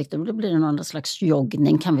normalvikt, då blir det någon slags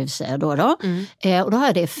joggning kan vi säga då. Och då har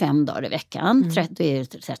jag det 5 dagar i veckan,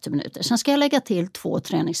 30 minuter. Sen ska jag lägga till 2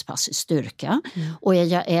 träningspass i styrka. Och är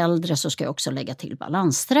jag äldre så ska jag också lägga till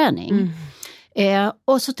balansträning.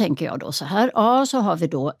 Och så tänker jag då så här, så har vi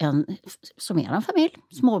då som är en familj,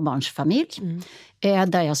 småbarnsfamilj,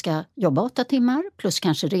 där jag ska jobba 8 timmar plus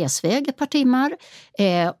kanske resväg ett par timmar.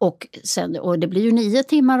 Och det blir ju 9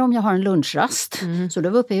 timmar om jag har en lunchrast. Så då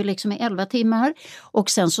är vi uppe liksom i 11 timmar. Och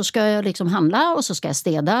sen så ska jag liksom handla och så ska jag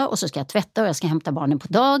städa och så ska jag tvätta och jag ska hämta barnen på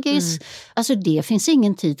dagis. Alltså det finns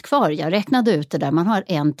ingen tid kvar. Jag räknade ut det där, man har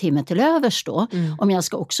 1 timme till övers då. Om jag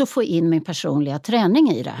ska också få in min personliga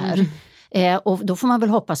träning i det här. Och då får man väl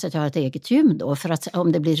hoppas att jag har ett eget gym då, för att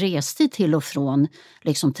om det blir restid till och från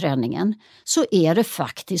liksom träningen så är det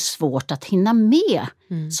faktiskt svårt att hinna med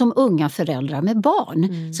som unga föräldrar med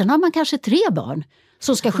barn. Sen har man kanske 3 barn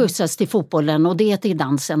som ska skjutsas till fotbollen och det till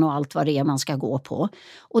dansen och allt vad det är man ska gå på.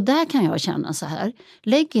 Och där kan jag känna så här,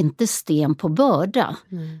 lägg inte sten på börda.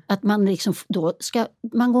 Att man liksom då ska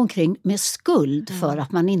man gå omkring med skuld för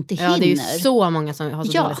att man inte hinner. Ja, det är ju så många som har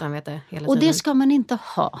så dåligt samvete hela tiden. Och det ska man inte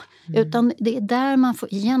ha. Utan det är där man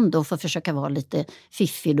får försöka vara lite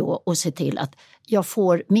fiffig då och se till att jag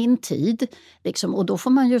får min tid. Liksom, och då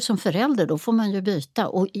får man ju som förälder, då får man ju byta.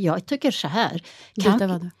 Och jag tycker så här. Byta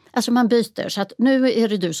vad? Alltså man byter, så att nu är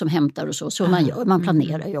det du som hämtar och så man gör, man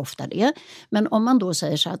planerar ju ofta det. Men om man då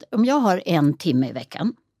säger så att om jag har 1 timme i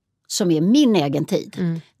veckan som är min egen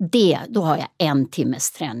tid, då har jag 1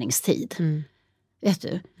 timmes träningstid. Vet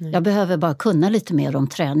du, jag behöver bara kunna lite mer om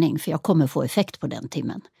träning för jag kommer få effekt på den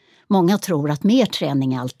timmen. Många tror att mer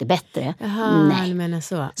träning är alltid bättre. Jaha, nej, du menar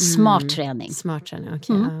så. Smart träning. Smart träning,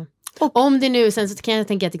 okej. Och om det nu, sen så kan jag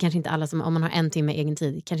tänka att det kanske inte alla som, om man har 1 timme egen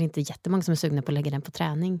tid, kanske inte jättemånga som är sugna på att lägga den på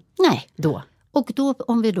träning. Nej. Då. Och då,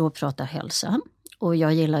 om vi då pratar hälsa, och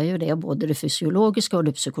jag gillar ju det, både det fysiologiska och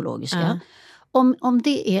det psykologiska. Om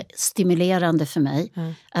det är stimulerande för mig,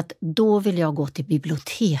 att då vill jag gå till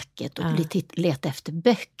biblioteket och leta efter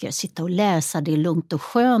böcker, sitta och läsa, det är lugnt och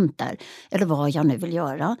skönt där, eller vad jag nu vill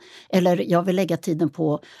göra. Eller jag vill lägga tiden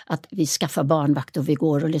på att vi skaffar barnvakt och vi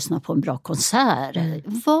går och lyssnar på en bra konsert,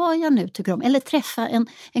 vad jag nu tycker om. Eller träffa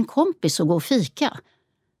en kompis och gå och fika.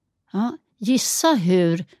 Ja, gissa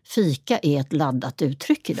hur fika är ett laddat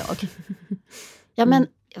uttryck idag. Ja, men...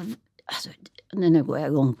 Alltså, nu går jag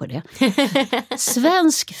igång på det.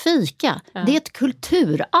 Svensk fika, det är ett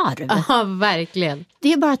kulturarv. Ja, verkligen.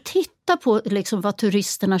 Det är bara att titta på liksom vad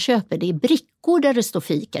turisterna köper. Det är brickor där det står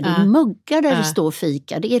fika, det är muggar där det står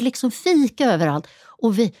fika. Det är liksom fika överallt.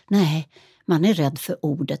 Och man är rädd för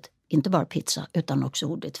ordet, inte bara pizza, utan också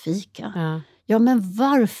ordet fika. Ja, men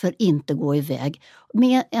varför inte gå iväg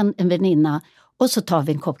med en väninna och så tar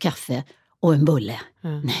vi en kopp kaffe och en bulle.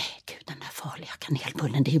 Nej, gud, den där farliga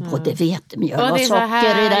kanelbullen, det är ju både vetemjöl och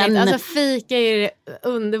socker i den. Alltså fika är det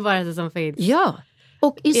underbaraste som finns. Ja,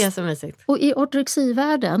 Det är så mysigt. Och i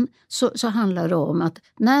ortorexivärlden så handlar det om att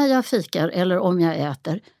när jag fikar eller om jag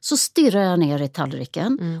äter så stirrar jag ner i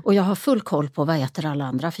tallriken och jag har full koll på vad äter alla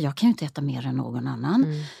andra, för jag kan ju inte äta mer än någon annan.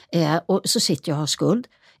 Och så sitter jag och har skuld.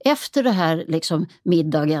 Efter det här liksom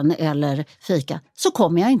middagen eller fika så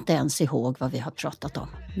kommer jag inte ens ihåg vad vi har pratat om.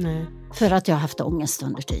 Nej. För att jag har haft ångest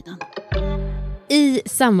under tiden. I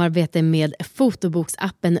samarbete med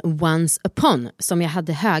fotoboksappen Once Upon, som jag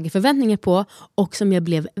hade höga förväntningar på och som jag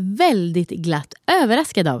blev väldigt glatt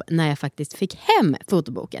överraskad av när jag faktiskt fick hem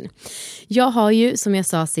fotoboken. Jag har ju, som jag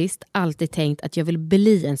sa sist, alltid tänkt att jag vill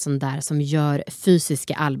bli en sån där som gör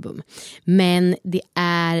fysiska album. Men det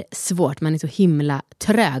är svårt, man är så himla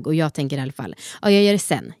trög, och jag tänker i alla fall, ja, jag gör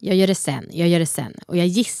det sen. Och jag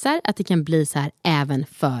gissar att det kan bli så här även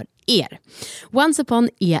för er. Once Upon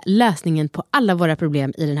är lösningen på alla våra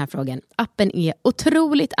problem i den här frågan. Appen är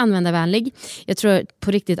otroligt användarvänlig. Jag tror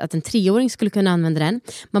på riktigt att en 3-åring skulle kunna använda den.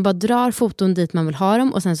 Man bara drar foton dit man vill ha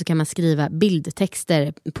dem och sen så kan man skriva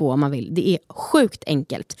bildtexter på om man vill. Det är sjukt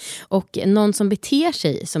enkelt. Och någon som beter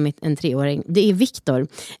sig som en 3-åring, det är Viktor.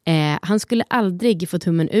 Han skulle aldrig få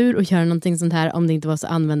tummen ur och göra någonting sånt här om det inte var så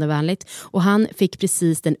användarvänligt. Och han fick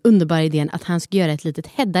precis den underbara idén att han ska göra ett litet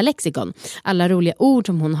Hedda-lexikon. Alla roliga ord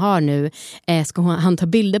som hon har nu ska han ta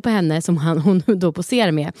bilder på henne som hon då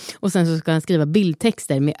poserar med, och sen så ska han skriva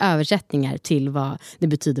bildtexter med översättningar till vad det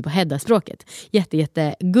betyder på Hedda-språket.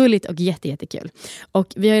 Jättegulligt och jättekul.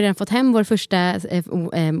 Och vi har ju redan fått hem vår första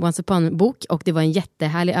Once Upon-bok, och det var en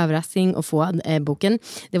jättehärlig överraskning att få boken.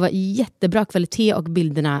 Det var jättebra kvalitet och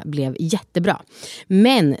bilderna blev jättebra.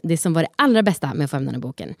 Men det som var det allra bästa med att få hem den här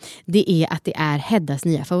boken, det är att det är Heddas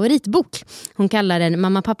nya favoritbok. Hon kallar den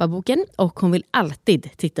mamma-pappa-boken och hon vill alltid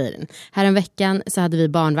titta i den. Här en veckan så hade vi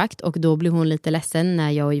barnvakt och då blev hon lite ledsen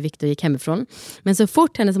när jag och Victor gick hemifrån. Men så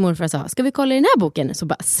fort hennes morfar sa, ska vi kolla i den här boken? Så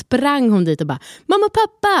bara sprang hon dit och bara, mamma,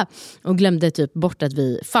 pappa! Och glömde typ bort att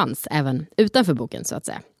vi fanns även utanför boken, så att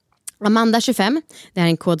säga. Amanda 25, det här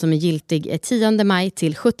är en kod som är giltig 10 maj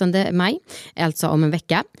till 17 maj, alltså om en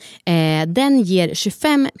vecka. Den ger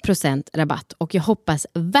 25% rabatt och jag hoppas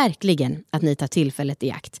verkligen att ni tar tillfället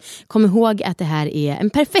i akt. Kom ihåg att det här är en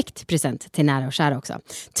perfekt present till nära och kära också.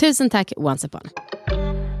 Tusen tack, Once Upon.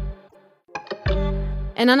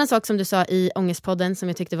 En annan sak som du sa i Ångestpodden som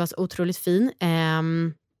jag tyckte var så otroligt fin,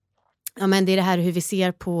 ja, men det är det här hur vi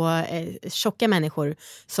ser på tjocka människor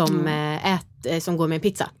som går med en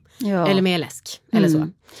pizza. Ja. Eller med läsk. Eller så.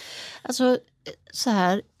 Alltså så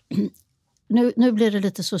här. Nu blir det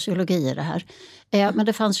lite sociologi i det här. Men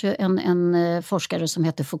det fanns ju en forskare som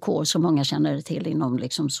heter Foucault som många känner till inom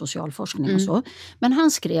liksom socialforskning och så. Men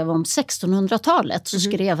han skrev om 1600-talet så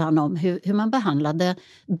skrev han om hur man behandlade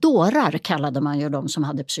dårar, kallade man ju de som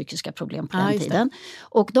hade psykiska problem på den tiden.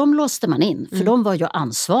 Och de låste man in för de var ju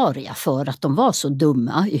ansvariga för att de var så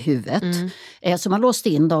dumma i huvudet. Så man låste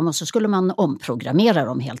in dem och så skulle man omprogrammera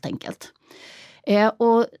dem helt enkelt.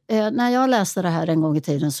 När jag läste det här en gång i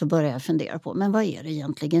tiden så började jag fundera på, men vad är det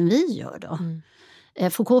egentligen vi gör då?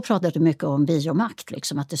 Foucault pratade mycket om biomakt,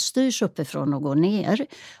 liksom, att det styrs uppifrån och går ner.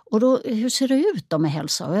 Och då, hur ser det ut då med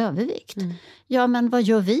hälsa och övervikt? Ja, men vad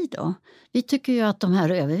gör vi då? Vi tycker ju att de här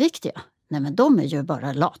är överviktiga. Nej, men de är ju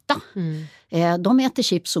bara lata. De äter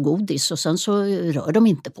chips och godis och sen så rör de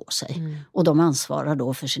inte på sig. Och de ansvarar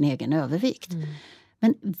då för sin egen övervikt.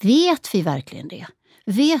 Men vet vi verkligen det?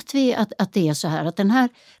 Vet vi att det är så här att den här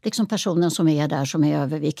liksom personen som är där som är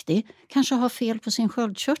överviktig kanske har fel på sin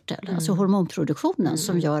sköldkörtel, alltså hormonproduktionen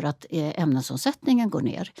som gör att ämnesomsättningen går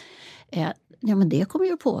ner. Ja, men det kommer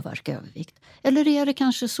ju påverka övervikt. Eller är det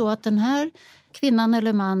kanske så att den här kvinnan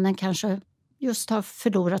eller mannen kanske just har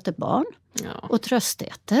förlorat ett barn och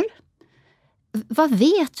tröstäter? Vad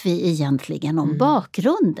vet vi egentligen om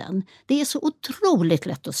bakgrunden? Det är så otroligt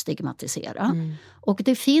lätt att stigmatisera. Och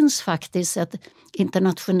det finns faktiskt ett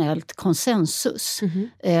internationellt konsensus.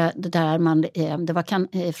 Där det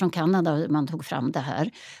var från Kanada man tog fram det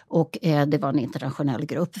här. Och det var en internationell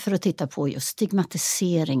grupp för att titta på just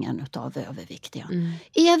stigmatiseringen av överviktiga.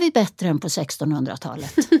 Är vi bättre än på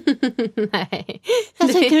 1600-talet? Nej.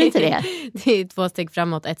 Jag tycker inte det. Det är 2 steg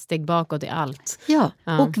framåt, 1 steg bakåt i allt. Ja,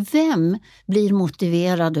 och vem blir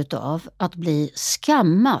motiverad av att bli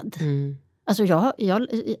skammad? Alltså jag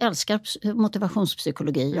älskar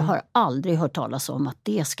motivationspsykologi. Jag har aldrig hört talas om att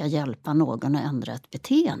det ska hjälpa någon att ändra ett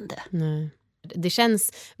beteende. Nej. Det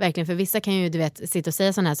känns verkligen, för vissa kan ju du vet sitta och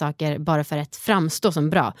säga sådana här saker bara för att framstå som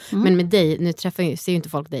bra. Men med dig, nu ser ju inte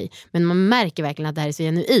folk dig, men man märker verkligen att det här är så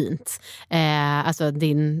genuint. Alltså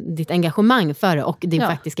ditt engagemang för det och din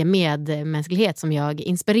faktiska medmänsklighet som jag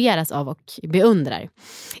inspireras av och beundrar.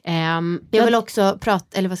 Jag vill också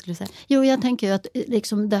prata, eller vad skulle du säga? Jo, jag tänker ju att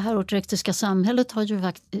liksom det här ortorektiska samhället har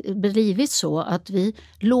ju blivit så att vi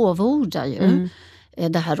lovordar ju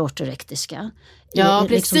det här ortorektiska. Ja,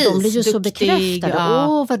 precis. Liksom, de blir ju duktig, så bekräftade.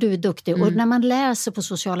 Ja. Vad du är duktig. Och när man läser på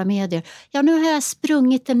sociala medier, nu har jag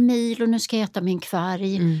sprungit 1 mil och nu ska jag äta min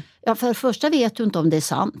kvarg. Ja, för det första vet du inte om det är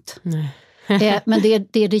sant. Nej. Men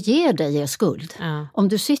det ger dig är skuld. Ja. Om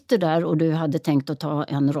du sitter där och du hade tänkt att ta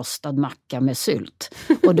en rostad macka med sylt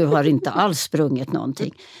och du har inte alls sprungit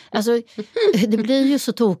någonting. Alltså, det blir ju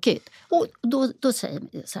så tokigt. Och då säger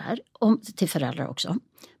jag så här, till föräldrar också.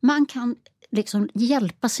 Man kan liksom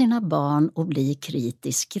hjälpa sina barn att bli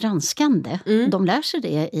kritiskt granskande. De lär sig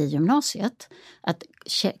det i gymnasiet, att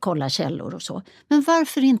kolla källor och så. Men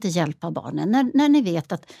varför inte hjälpa barnen när ni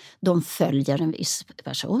vet att de följer en viss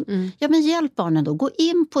person? Ja, men hjälp barnen då. Gå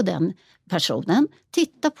in på den personen,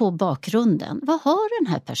 titta på bakgrunden. Vad har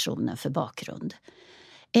den här personen för bakgrund?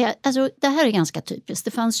 Alltså, det här är ganska typiskt.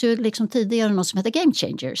 Det fanns ju liksom tidigare något som heter Game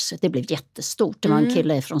Changers. Det blev jättestort. Det var en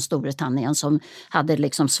kille från Storbritannien som hade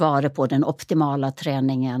liksom svaret på den optimala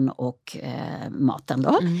träningen och maten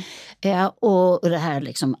då. Och det här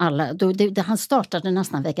liksom han startade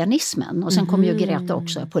nästan veganismen. Och sen kom ju Greta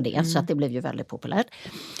också på det. Så att det blev ju väldigt populärt.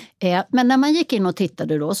 Men när man gick in och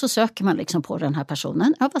tittade då så söker man liksom på den här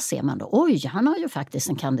personen. Ja, vad ser man då? Oj, han har ju faktiskt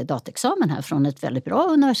en kandidatexamen här från ett väldigt bra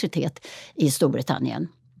universitet i Storbritannien.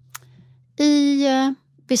 I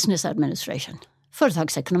business administration,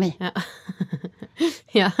 företagsekonomi. Ja.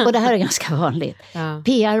 Ja. Och det här är ganska vanligt. Ja.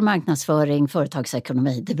 PR, marknadsföring,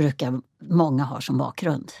 företagsekonomi, det brukar många ha som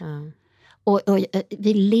bakgrund. Ja. Och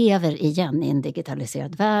vi lever igen i en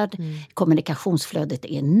digitaliserad värld. Kommunikationsflödet är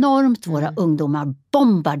enormt. Våra ungdomar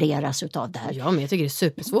bombarderas utav det här. Ja, men jag tycker det är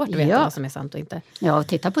supersvårt att veta vad som är sant och inte. Ja,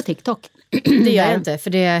 titta på TikTok. Det gör jag inte, för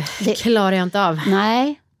det klarar jag inte av.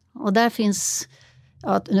 Nej, och där finns...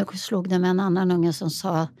 Ja, nu slog det med en annan unge som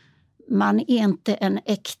sa: man är inte en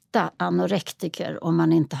äkta anorektiker om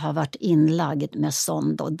man inte har varit inlagd med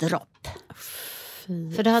sond och dropp.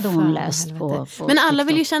 För det hade hon läst på men alla TikTok.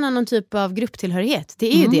 Vill ju känna någon typ av grupptillhörighet.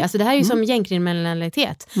 Det är ju det. Alltså det här är ju som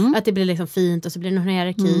gängkriminalitet. Att det blir liksom fint och så blir det någon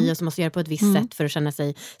hierarki och så måste göra på ett visst sätt för att känna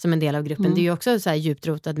sig som en del av gruppen. Det är ju också så här djupt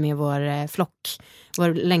rotat med vår flock.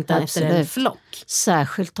 Vår längtan efter en flock.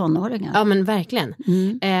 Särskilt tonåringar. Ja, men verkligen.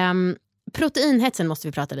 Proteinhetsen måste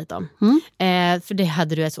vi prata lite om. För det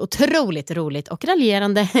hade du ett så otroligt roligt och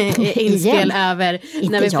raljerande inspel över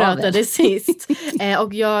när vi pratade sist.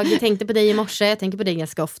 Och jag tänkte på dig i morse. Jag tänker på dig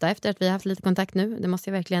ganska ofta efter att vi har haft lite kontakt nu. Det måste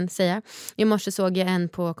jag verkligen säga. I morse såg jag en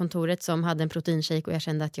på kontoret som hade en proteinshake och jag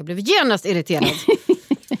kände att jag blev genast irriterad.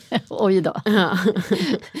 Oj då. Ja.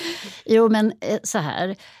 Jo, men så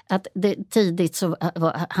här, att tidigt så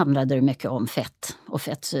handlade det mycket om fett och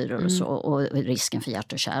fettsyror och så, och risken för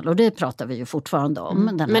hjärt och kärl. Och det pratar vi ju fortfarande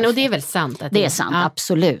om. Men och det är väl sant? Att det är sant,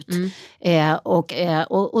 absolut.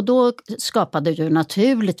 Och då skapade ju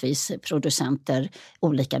naturligtvis producenter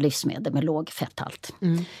olika livsmedel med låg fetthalt.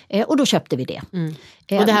 Och då köpte vi det.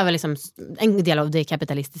 Och det här var liksom en del av det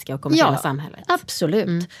kapitalistiska och kommersiella samhället.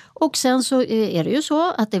 Absolut. Och sen så är det ju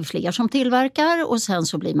så att det är fler som tillverkar och sen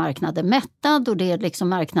så blir marknaden mättad och det är liksom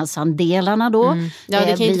marknadsandelarna då. Ja,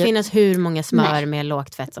 det kan ju inte finnas hur många smör med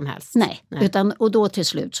lågt fett som helst. Nej. Och då till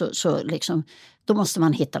slut så liksom, då måste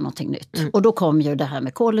man hitta någonting nytt. Och då kom ju det här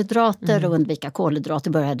med kolhydrater och undvika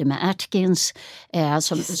kolhydrater började med Atkins.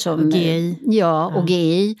 Som GI. Ja, och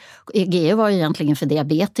GI. GI var ju egentligen för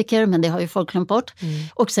diabetiker men det har ju folk glömt bort.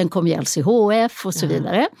 Och sen kom ju LCHF och så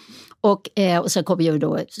vidare. Och sen kom ju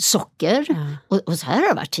då socker. Och så här har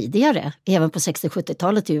det varit tidigare. Även på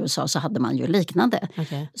 60-70-talet i USA så hade man ju liknande.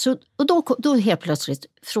 Okay. Och då helt plötsligt,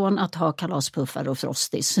 från att ha kalaspuffar och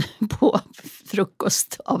frostis på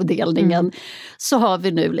frukostavdelningen så har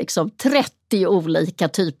vi nu liksom 30 olika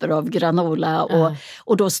typer av granola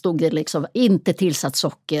och då stod det liksom inte tillsatt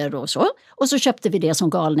socker och så. Och så köpte vi det som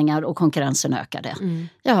galningar och konkurrensen ökade.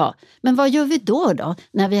 Jaha, men vad gör vi då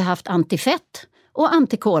när vi har haft antifett och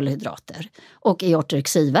antikolhydrater? Och i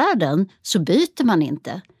ortorexivärlden så byter man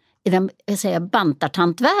inte. I den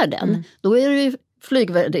bantartantvärlden, då är det ju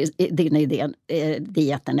flygdieten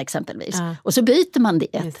exempelvis. Och så byter man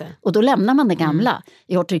diet och då lämnar man det gamla.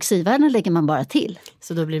 I ortorexivärlden lägger man bara till.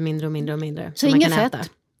 Så då blir det mindre och mindre och mindre. Så inget fett,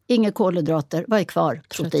 inga kolhydrater. Vad är kvar?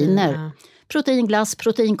 Proteiner. Proteinglass,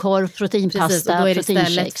 proteinkorv, proteinpasta, precis, och då är det proteinshakes.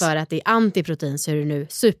 Istället för att det är antiprotein så är det nu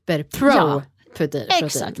superpro. Protein.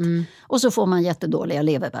 Exakt. Och så får man jättedåliga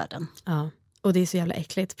levervärden. Ja. Och det är så jävla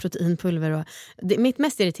äckligt, proteinpulver och mitt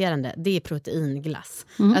mest irriterande, det är proteinglass.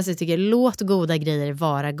 Alltså jag tycker, låt goda grejer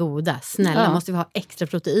vara goda. Snälla, måste vi ha extra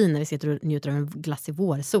protein när vi sitter och njuter av en glass i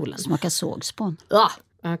vårsolen. Smaka sågspån.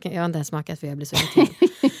 Okay, jag har inte ens smakat för jag blir så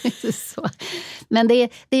irriterad. Så. Men det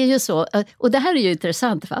är ju så, och det här är ju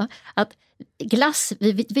intressant va, att glass,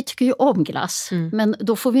 vi tycker ju om glass, men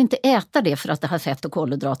då får vi inte äta det för att det har fett och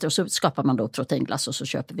kolhydrater och så skapar man då proteinglass och så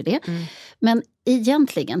köper vi det. Men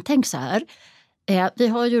egentligen, tänk så här, vi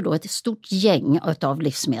har ju då ett stort gäng av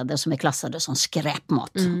livsmedel som är klassade som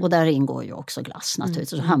skräpmat och där ingår ju också glass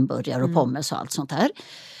naturligtvis, hamburgare och pommes och allt sånt här.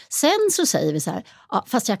 Sen så säger vi så här,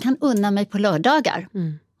 fast jag kan unna mig på lördagar.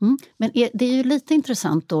 Men det är ju lite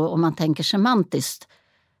intressant då om man tänker semantiskt.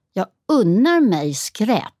 Jag unnar mig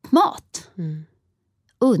skräpmat.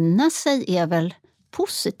 Unna sig är väl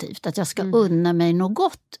positivt, att jag ska unna mig något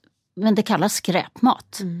gott. Men det kallas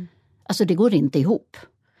skräpmat. Alltså det går inte ihop.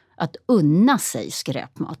 Att unna sig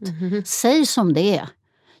skräpmat. Säg som det är.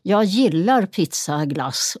 Jag gillar pizza,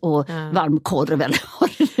 glass och varmkorv.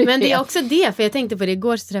 Men det är också det, för jag tänkte på det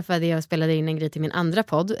igår, så träffade jag och spelade in en grej till min andra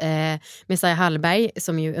podd med Saja Hallberg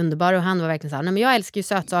som är ju underbar, och han var verkligen så här, nej men jag älskar ju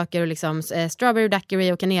sötsaker och liksom strawberry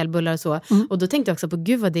daiquiri och kanelbullar och så. Och då tänkte jag också på,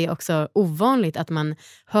 gud vad det är också ovanligt att man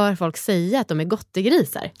hör folk säga att de är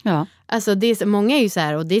gottegrisar. Ja. Alltså det är, många är ju så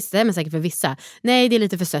här, och det stämmer säkert för vissa, nej det är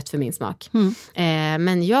lite för sött för min smak.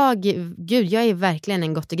 Men jag är verkligen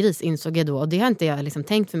en gottegris, insåg jag då, och det har inte jag liksom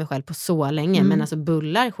tänkt för mig själv på så länge, men alltså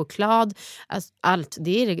bullar, choklad, alltså allt,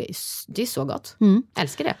 det är så gott.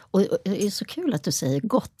 Älskar det. Och det är så kul att du säger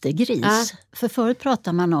gottegris, för förut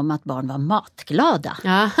pratade man om att barn var matglada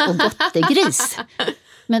och gottegris.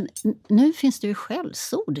 Men nu finns det ju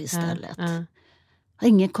skällsord istället.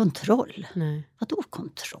 Ingen kontroll. Nej. Vadå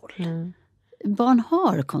kontroll? Barn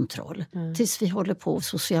har kontroll tills vi håller på att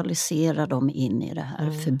socialisera dem in i det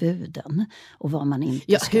här förbuden och vad man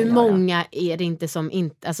inte ska hur göra. Många är det inte som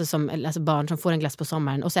inte, alltså barn som får en glass på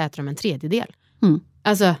sommaren och så äter de en tredjedel?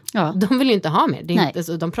 Alltså, de vill ju inte ha mer. Det är inte,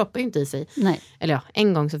 så, de proppar ju inte i sig. Nej. Eller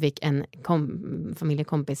en gång så fick en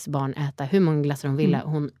familjekompis barn äta hur många glassar de ville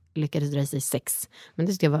och hon lyckades dra i sig 6. Men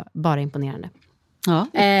det tyckte jag var bara imponerande. Ja,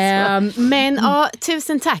 men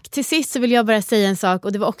tusen tack. Till sist så vill jag bara säga en sak,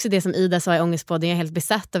 och det var också det som Ida sa i Ångestpodden. Jag är helt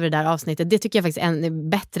besatt av det där avsnittet. Det tycker jag faktiskt är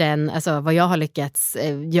bättre än vad jag har lyckats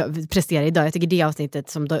prestera idag. Jag tycker det avsnittet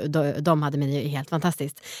som de hade med är helt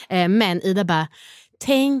fantastiskt. Men Ida bara,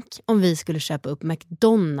 tänk om vi skulle köpa upp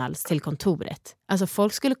McDonalds till kontoret. Alltså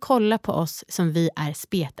folk skulle kolla på oss som vi är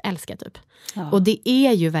spetälska typ. Ja. Och det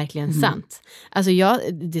är ju verkligen sant. Alltså jag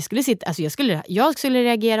skulle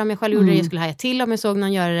reagera om jag själv gjorde det. Jag skulle haja till om jag såg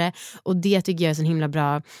någon göra det. Och det tycker jag är så himla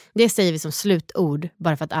bra. Det säger vi som slutord,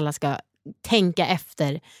 bara för att alla ska tänka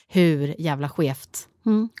efter hur jävla skevt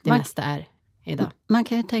det mesta är idag. Man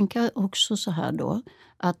kan ju tänka också så här då,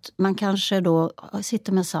 att man kanske då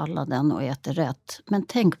sitter med salladen och äter rätt. Men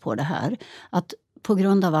tänk på det här, att på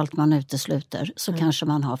grund av allt man utesluter så kanske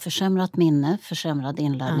man har försämrat minne, försämrad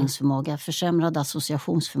inlärningsförmåga, försämrad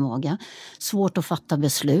associationsförmåga, svårt att fatta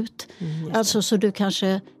beslut. Alltså så du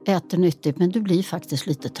kanske äter nyttigt men du blir faktiskt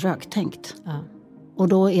lite trögtänkt. Och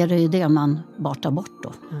då är det ju det man tar bort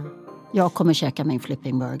då. Jag kommer käka min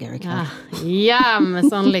flipping burger ikväll. Jam,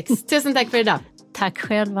 sån lyx. Tusen tack för idag. Tack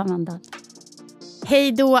själv, Amanda.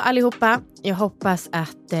 Hej då allihopa. Jag hoppas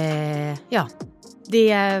att det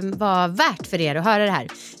var värt för er att höra det här.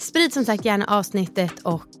 Sprid som sagt gärna avsnittet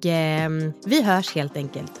och vi hörs helt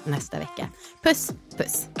enkelt nästa vecka. Puss,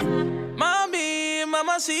 puss. Mami,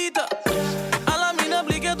 mamacita. Alla mina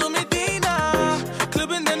blickar de är dina.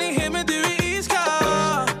 Klubben den är hemma, du är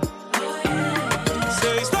iskall.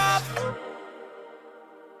 Säg